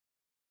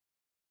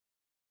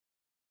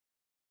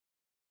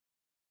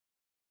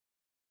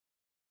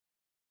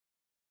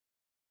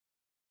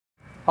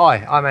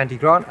Hi, I'm Andy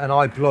Grant and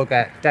I blog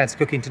at Dad's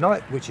Cooking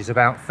Tonight, which is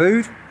about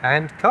food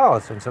and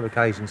cars on some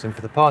occasions, and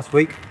for the past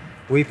week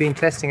we've been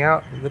testing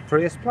out the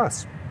Prius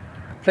Plus.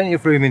 Plenty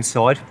of room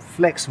inside,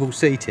 flexible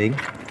seating,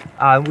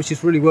 which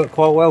has really worked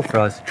quite well for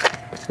us.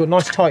 It's got a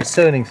nice tight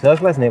turning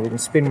circle, hasn't it? We can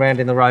spin round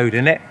in the road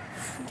in it.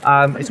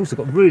 It's also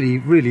got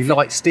really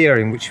light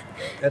steering, which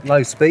at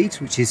low speeds,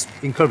 which is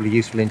incredibly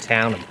useful in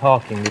town and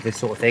parking with this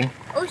sort of thing.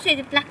 Also,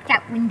 the blacked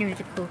out windows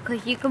are cool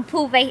because you can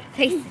pull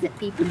faces at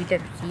people who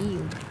don't see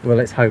you. Well,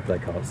 let's hope they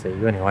can't see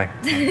you anyway.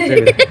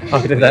 I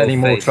could do that any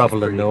more trouble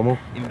than normal.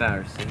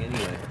 Embarrassing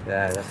anyway.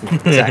 Yeah, that's not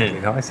exactly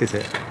nice, is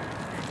it?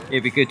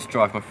 It'd be good to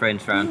drive my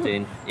friends around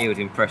in. It would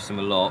impress them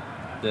a lot.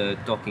 The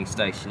docking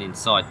station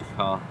inside the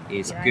car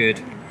is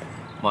good.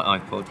 My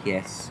iPod,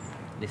 yes.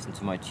 Listen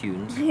to my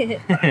tunes.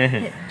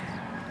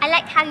 I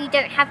like how you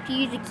don't have to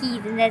use the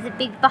keys and there's a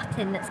big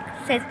button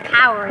that says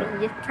power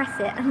and you just press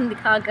it and the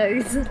car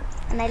goes.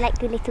 And I like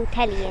the little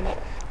telly in it.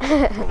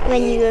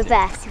 When you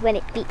reverse, when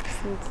it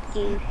beeps and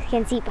you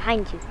can see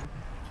behind you.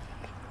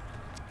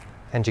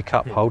 And your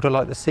cup holder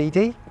like the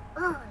CD?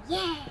 Oh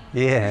yeah!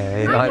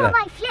 Yeah, you I like put that.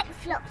 my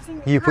flip-flops in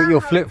the You put car your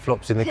holder.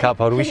 flip-flops in the cup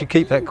holder. We should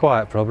keep that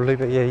quiet probably,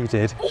 but yeah, you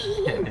did.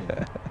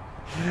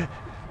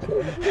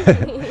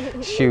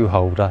 Shoe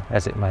holder,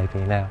 as it may be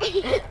now.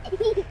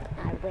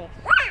 I wish.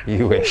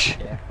 You wish.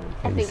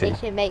 I think they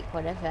should make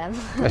one of them.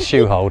 A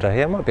shoe holder,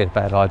 yeah, it might be a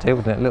bad idea,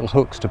 wouldn't it? Little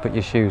hooks to put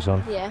your shoes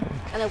on. Yeah,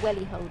 and a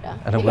welly holder.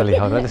 And a welly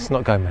holder. Let's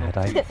not go mad,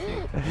 eh?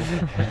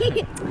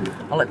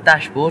 I like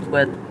dashboard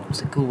where,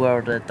 what's it called,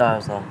 where the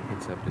dials are?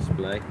 Heads-up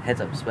display.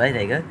 Heads-up display,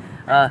 there you go.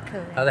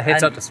 Cool. Oh, the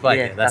heads-up display,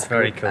 yeah, that's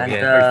very cool, yeah,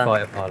 very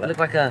fighter It pilot. looks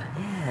like a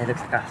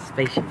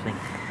spaceship thing.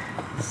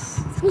 It's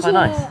quite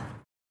nice.